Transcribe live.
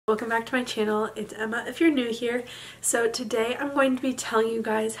Welcome back to my channel. It's Emma if you're new here. So today I'm going to be telling you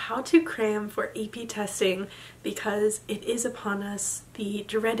guys how to cram for AP testing because it is upon us, the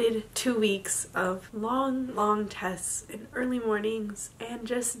dreaded 2 weeks of long tests in early mornings and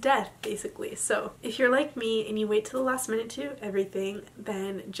just death basically. So if you're like me and you wait till the last minute to do everything,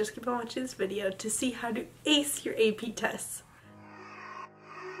 then just keep on watching this video to see how to ace your AP tests.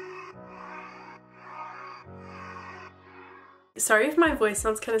 Sorry if my voice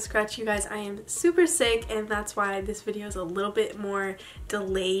sounds kind of scratchy, you guys. I am super sick and that's why this video is a little bit more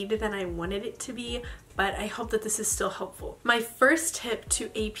delayed than I wanted it to be, but I hope that this is still helpful. My first tip to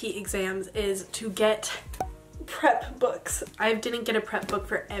AP exams is to get prep books. I didn't get a prep book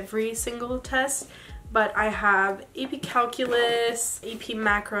for every single test, but I have AP Calculus, AP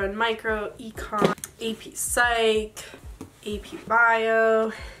Macro and Micro, Econ, AP Psych, AP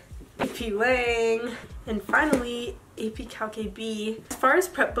Bio, AP Lang, and finally AP Calc AB. As far as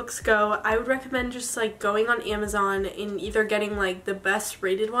prep books go, I would recommend just like going on Amazon and either getting like the best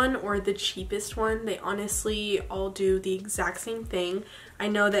rated one or the cheapest one. They honestly all do the exact same thing. I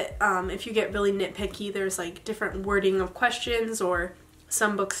know that if you get really nitpicky, there's like different wording of questions, or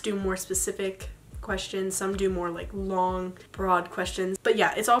some books do more specific questions, some do more like long, broad questions. But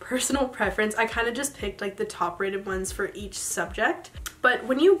yeah, it's all personal preference. I kind of just picked like the top rated ones for each subject. But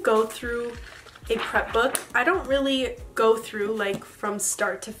when you go through a prep book, I don't really go through like from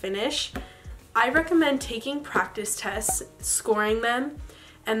start to finish. I recommend taking practice tests, scoring them,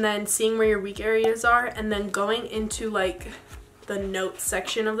 and then seeing where your weak areas are, and then going into like the notes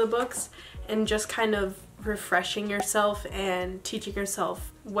section of the books and just kind of refreshing yourself and teaching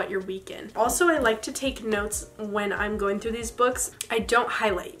yourself what you're weak in. Also, I like to take notes when I'm going through these books. I don't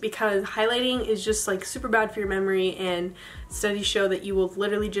highlight because highlighting is just like super bad for your memory, and studies show that you will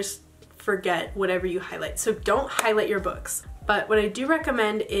literally just forget whatever you highlight. So don't highlight your books. But what I do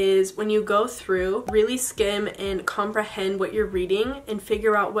recommend is when you go through, really skim and comprehend what you're reading and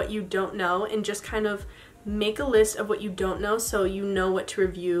figure out what you don't know, and just kind of make a list of what you don't know so you know what to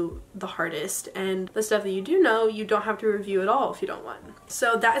review the hardest, and the stuff that you do know you don't have to review at all if you don't want.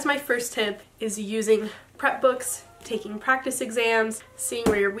 So that is my first tip, is using prep books, taking practice exams, seeing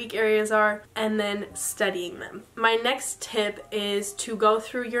where your weak areas are, and then studying them. My next tip is to go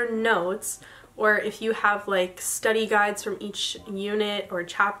through your notes, or if you have like study guides from each unit or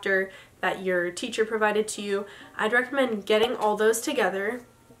chapter that your teacher provided to you, I'd recommend getting all those together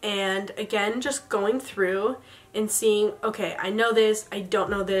and again just going through and seeing, okay, I know this, I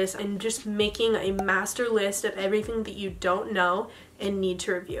don't know this, and just making a master list of everything that you don't know and need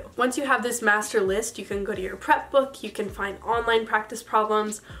to review. Once you have this master list, you can go to your prep book, you can find online practice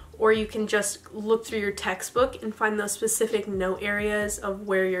problems, or you can just look through your textbook and find those specific note areas of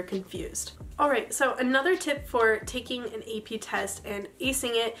where you're confused. Alright, so another tip for taking an AP test and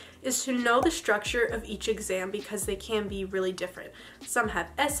acing it is to know the structure of each exam, because they can be really different. Some have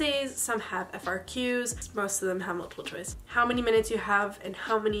essays, some have FRQs, most of them have multiple choice. How many minutes you have and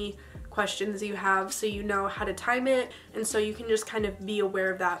how many questions you have, so you know how to time it, and so you can just kind of be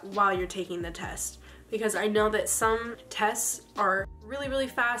aware of that while you're taking the test. Because I know that some tests are really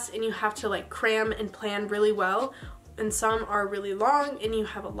fast and you have to like cram and plan really well, and some are really long and you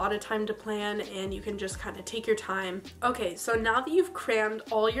have a lot of time to plan and you can just kind of take your time. Okay, so now that you've crammed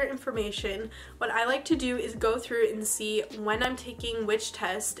all your information, what I like to do is go through and see when I'm taking which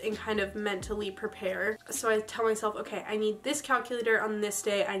test and kind of mentally prepare. So I tell myself, okay, I need this calculator on this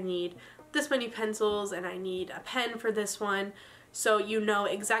day, I need this many pencils, and I need a pen for this one. So you know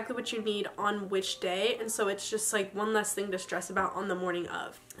exactly what you need on which day, and so it's just like one less thing to stress about on the morning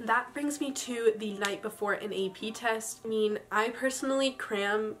of. And that brings me to the night before an AP test. I mean, I personally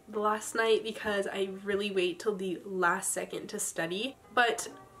cram the last night because I really wait till the last second to study, but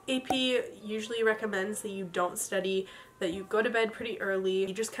AP usually recommends that you don't study, that you go to bed pretty early,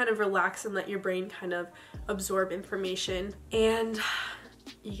 you just kind of relax and let your brain kind of absorb information, and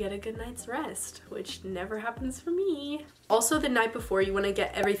you get a good night's rest, which never happens for me. Also, the night before, you want to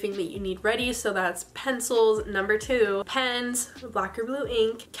get everything that you need ready, so that's pencils, number 2, pens, black or blue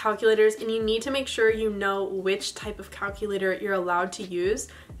ink, calculators, and you need to make sure you know which type of calculator you're allowed to use,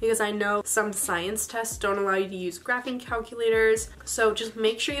 because I know some science tests don't allow you to use graphing calculators. So just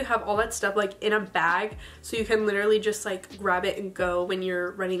make sure you have all that stuff like in a bag so you can literally just like grab it and go when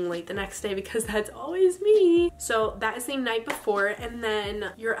you're running late the next day, because that's always me. So that is the night before, and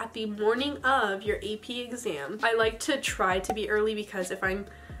then you're at the morning of your AP exam. I like to try to be early, because if I'm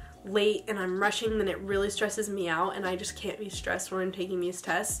late and I'm rushing, then it really stresses me out and I just can't be stressed when I'm taking these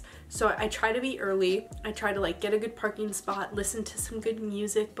tests. So I try to be early. I try to like get a good parking spot, listen to some good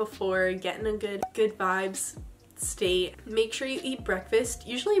music before, getting a good vibes, state. Make sure you eat breakfast.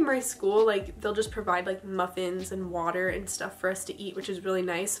 Usually in my school, like, they'll just provide like muffins and water and stuff for us to eat, which is really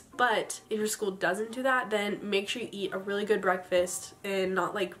nice. But if your school doesn't do that, then make sure you eat a really good breakfast and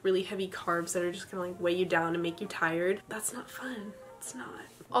not like really heavy carbs that are just gonna like weigh you down and make you tired. That's not fun. It's not.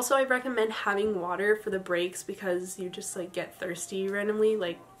 Also, I recommend having water for the breaks because you just like get thirsty randomly.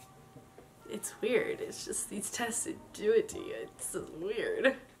 Like, it's weird. It's just these tests do it to you. It's just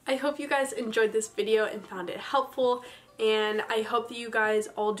weird. I hope you guys enjoyed this video and found it helpful, and I hope that you guys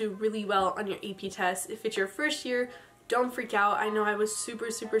all do really well on your AP tests. If it's your first year, don't freak out. I know I was super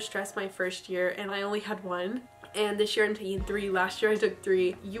stressed my first year and I only had one. And this year I'm taking 3. Last year I took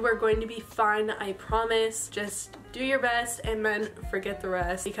 3. You are going to be fine, I promise. Just do your best and then forget the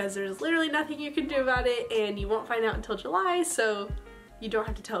rest, because there's literally nothing you can do about it and you won't find out until July, so you don't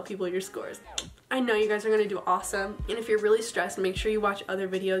have to tell people your scores. I know you guys are gonna do awesome, and if you're really stressed, make sure you watch other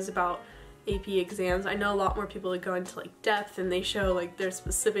videos about AP exams. I know a lot more people that go into like depth and they show like their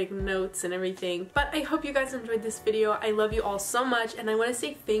specific notes and everything. But I hope you guys enjoyed this video. I love you all so much, and I want to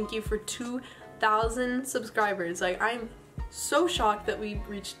say thank you for 2,000 subscribers. Like, I'm so shocked that we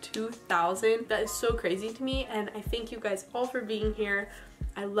reached 2,000. That is so crazy to me, and I thank you guys all for being here.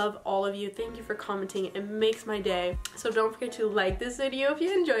 I love all of you. Thank you for commenting. It makes my day. So don't forget to like this video if you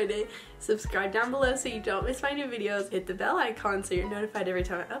enjoyed it. Subscribe down below so you don't miss my new videos. Hit the bell icon so you're notified every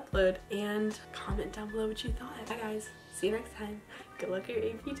time I upload. And comment down below what you thought. Bye guys. See you next time. Good luck at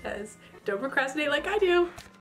your AP test. Don't procrastinate like I do.